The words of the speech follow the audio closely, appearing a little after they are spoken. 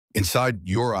Inside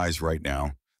your eyes right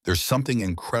now, there's something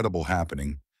incredible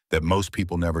happening that most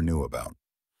people never knew about.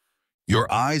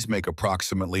 Your eyes make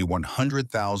approximately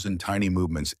 100,000 tiny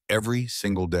movements every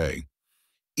single day,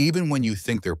 even when you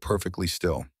think they're perfectly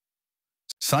still.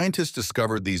 Scientists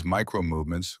discovered these micro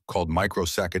movements, called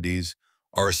microsaccades,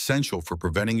 are essential for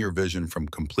preventing your vision from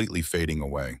completely fading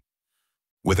away.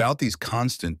 Without these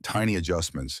constant, tiny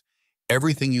adjustments,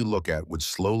 everything you look at would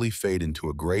slowly fade into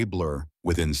a gray blur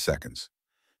within seconds.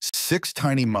 Six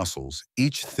tiny muscles,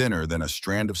 each thinner than a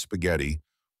strand of spaghetti,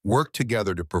 work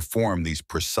together to perform these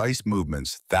precise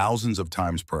movements thousands of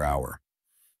times per hour.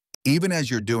 Even as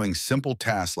you're doing simple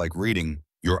tasks like reading,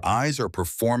 your eyes are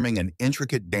performing an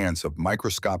intricate dance of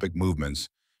microscopic movements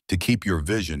to keep your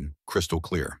vision crystal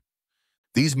clear.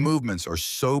 These movements are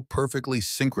so perfectly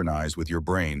synchronized with your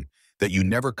brain that you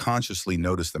never consciously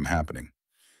notice them happening.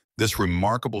 This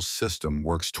remarkable system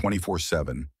works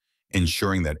 24/7,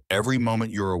 ensuring that every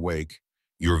moment you're awake,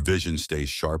 your vision stays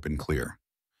sharp and clear.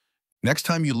 Next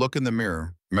time you look in the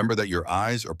mirror, remember that your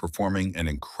eyes are performing an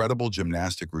incredible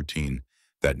gymnastic routine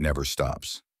that never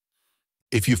stops.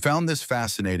 If you found this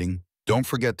fascinating, don't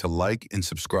forget to like and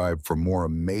subscribe for more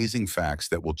amazing facts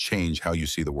that will change how you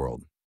see the world.